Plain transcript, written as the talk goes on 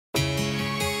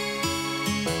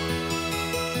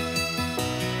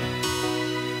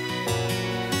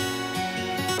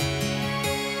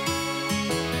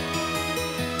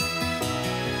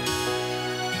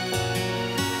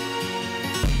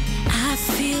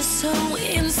so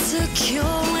insecure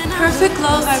when Perfect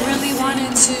Love, I really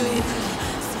wanted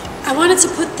to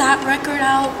put that record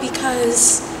out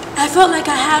because I felt like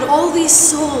I had all these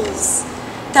souls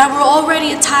that were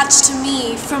already attached to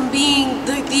me from being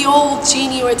the old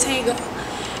Jeannie Ortega.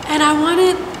 And I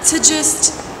wanted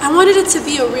it to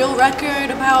be a real record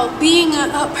about being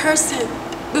a person.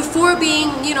 Before being,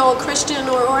 a Christian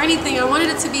or anything, I wanted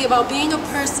it to be about being a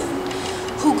person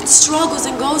who struggles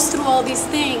and goes through all these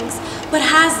things, but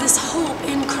has this hope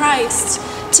in Christ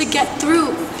to get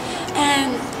through.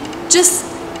 And just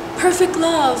Perfect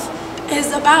Love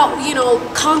is about,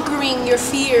 conquering your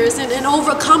fears and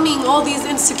overcoming all these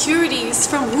insecurities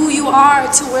from who you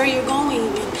are to where you're going.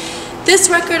 And this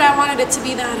record, I wanted it to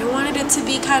be that. I wanted it to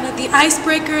be kind of the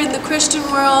icebreaker in the Christian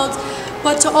world,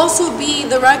 but to also be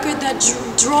the record that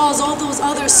draws all those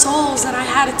other souls that I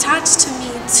had attached to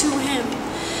me to him.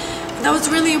 That was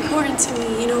really important to me.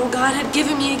 God had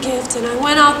given me a gift, and I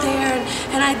went out there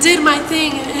and I did my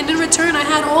thing, and in return I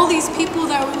had all these people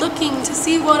that were looking to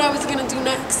see what I was going to do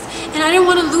next. And I didn't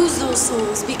want to lose those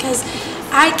souls because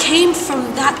I came from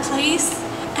that place,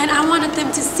 and I wanted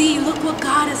them to see, look what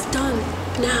God has done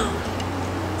now.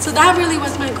 So that really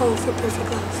was my goal for Perfect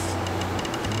Love.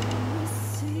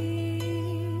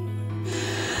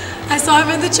 I saw him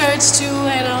at the church too,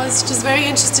 and I was just very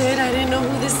interested. I didn't know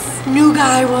who this new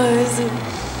guy was. And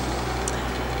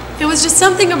it was just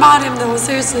something about him though,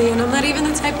 seriously. And I'm not even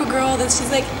the type of girl that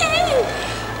she's like, eh.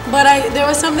 But there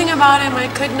was something about him I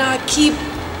could not keep.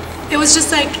 It was just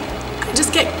like, I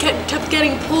just kept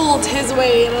getting pulled his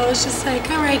way. And I was just like,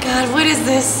 all right, God, what is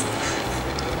this?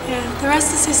 Yeah, the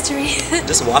rest is history.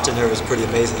 Just watching her was pretty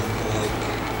amazing.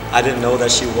 I didn't know that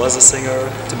she was a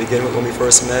singer to begin with when we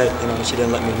first met. She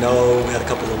didn't let me know. We had a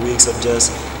couple of weeks of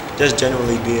just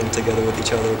genuinely being together with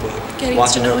each other, but getting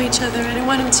watching to know her, each other. I didn't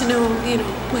want him to know,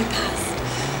 my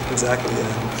past. Exactly,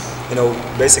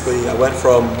 yeah. Basically, I went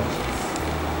from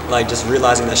just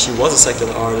realizing that she was a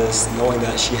secular artist, knowing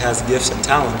that she has gifts and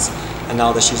talents, and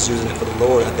now that she's using it for the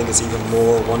Lord, I think it's even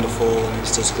more wonderful, and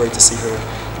it's just great to see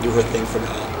her do her thing for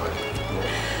God.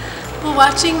 Well,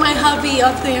 watching my hubby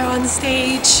up there on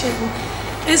stage, and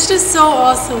it's just so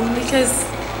awesome because,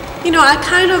 I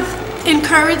kind of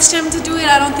encouraged him to do it.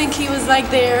 I don't think he was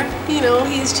there,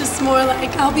 he's just more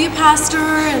like, I'll be a pastor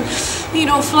and,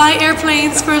 fly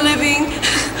airplanes for a living.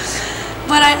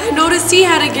 But I noticed he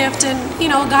had a gift, and,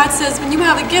 God says, when you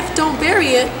have a gift, don't bury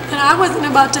it. And I wasn't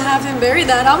about to have him bury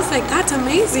that. I was like, that's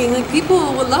amazing.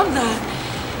 People would love that.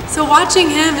 So watching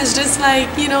him is just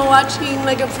watching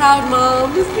a proud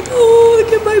mom. Just oh,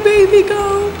 look at my baby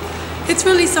go. It's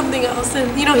really something else.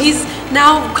 And he's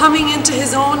now coming into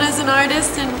his own as an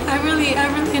artist, and I really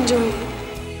enjoy it.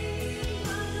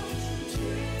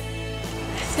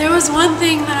 If there was one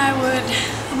thing that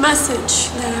a message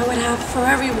that I would have for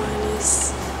everyone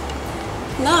is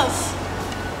love.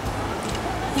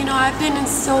 I've been in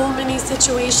so many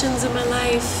situations in my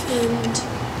life, and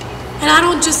I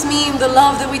don't just mean the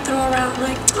love that we throw around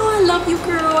like, oh, I love you,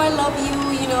 girl, I love you,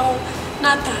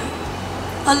 not that.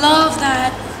 A love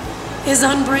that is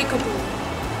unbreakable.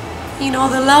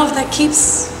 The love that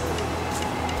keeps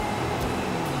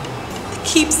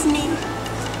me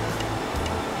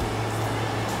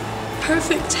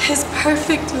perfect, his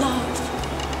perfect love.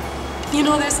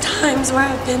 There's times where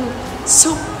I've been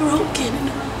so broken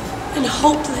and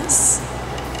hopeless,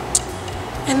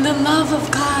 and the love of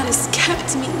God has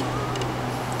kept me.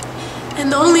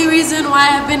 And the only reason why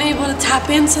I've been able to tap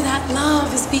into that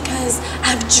love is because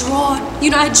I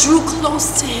drew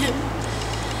close to him.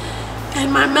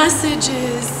 And my message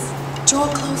is, draw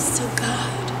close to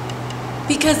God.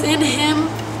 Because in him,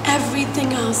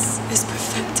 everything else is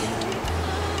perfected.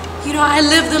 I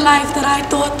lived the life that I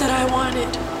thought that I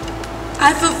wanted.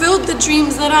 I fulfilled the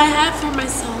dreams that I had for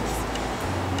myself.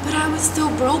 But I was still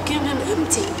broken and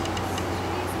empty.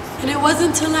 And it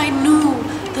wasn't until I knew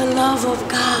the love of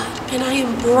God and I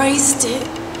embraced it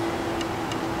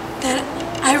that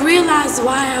I realized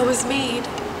why I was made.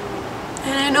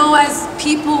 And I know as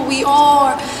people, we all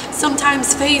are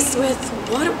sometimes faced with,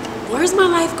 where's my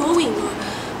life going? Or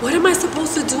what am I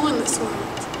supposed to do in this world?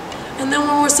 And then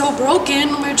when we're so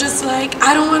broken, we're just like,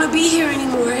 I don't want to be here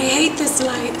anymore. I hate this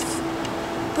life.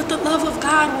 But the love of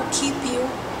God will keep you.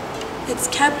 It's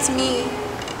kept me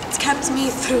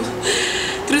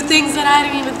through things that I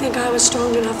didn't even think I was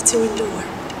strong enough to endure.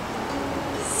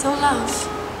 So love,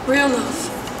 real love.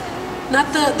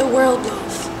 Not the world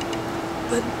love,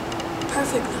 but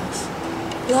perfect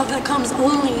love. Love that comes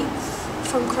only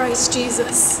from Christ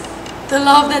Jesus. The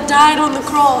love that died on the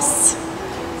cross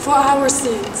for our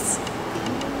sins,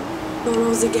 but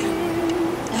rose again.